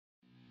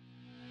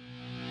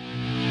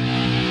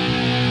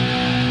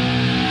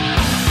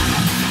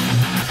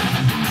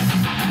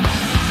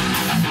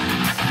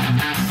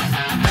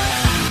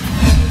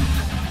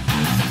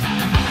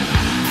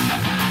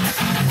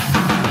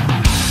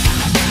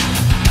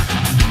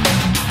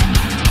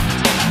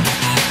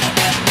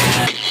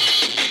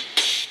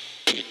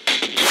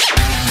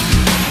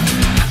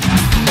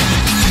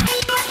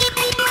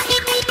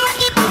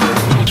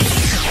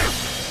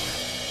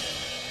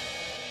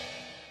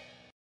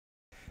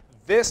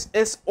This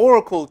is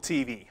Oracle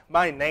TV.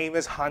 My name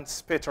is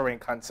Hans-Peter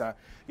Nkansah,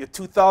 your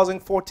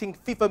 2014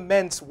 FIFA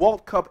Men's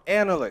World Cup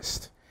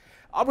analyst.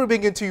 I'll be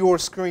bringing to your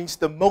screens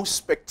the most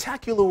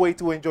spectacular way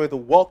to enjoy the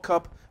World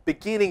Cup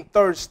beginning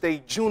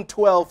Thursday, June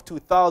 12,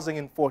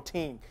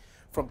 2014.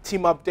 From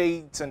team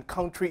updates and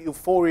country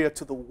euphoria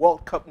to the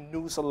World Cup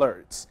news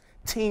alerts,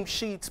 team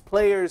sheets,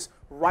 players,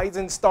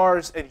 rising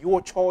stars, and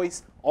your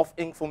choice of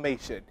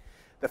information.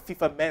 The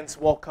FIFA Men's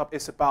World Cup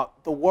is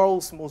about the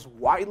world's most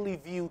widely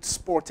viewed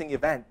sporting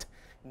event.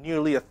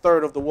 Nearly a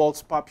third of the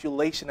world's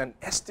population, an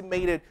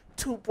estimated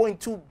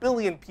 2.2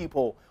 billion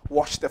people,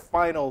 watched the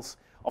finals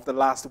of the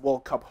last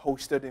World Cup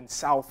hosted in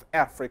South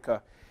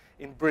Africa.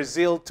 In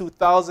Brazil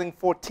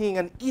 2014,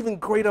 an even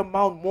greater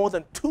amount, more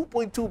than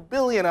 2.2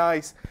 billion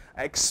eyes,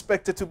 are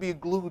expected to be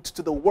glued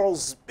to the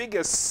world's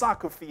biggest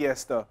soccer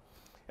fiesta.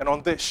 And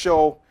on this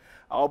show,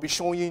 I'll be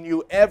showing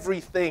you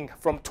everything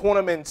from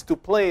tournaments to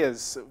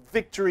players,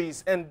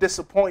 victories and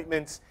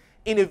disappointments,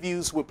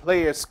 interviews with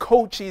players,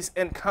 coaches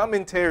and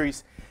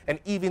commentaries, and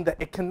even the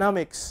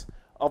economics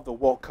of the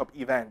World Cup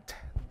event.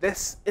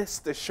 This is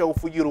the show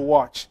for you to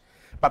watch.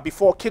 But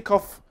before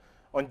kickoff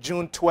on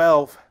June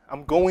 12,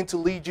 I'm going to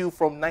lead you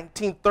from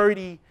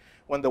 1930,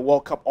 when the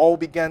World Cup all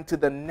began, to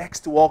the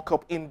next World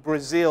Cup in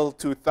Brazil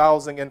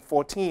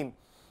 2014.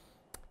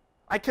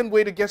 I can't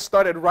wait to get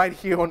started right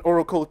here on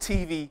Oracle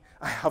TV.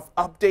 I have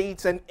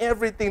updates and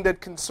everything that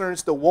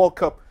concerns the World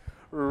Cup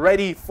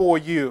ready for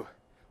you.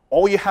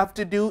 All you have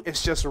to do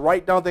is just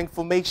write down the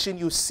information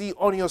you see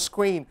on your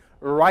screen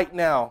right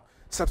now.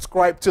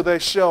 Subscribe to the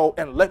show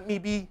and let me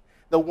be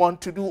the one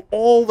to do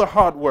all the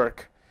hard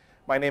work.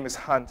 My name is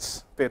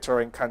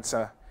Hans-Peter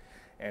Nkansah,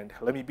 and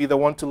let me be the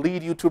one to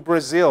lead you to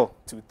Brazil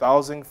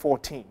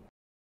 2014.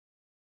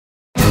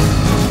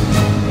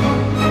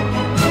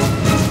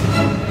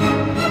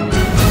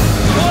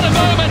 What a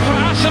moment for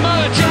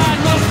Asamoah Gyan.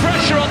 Will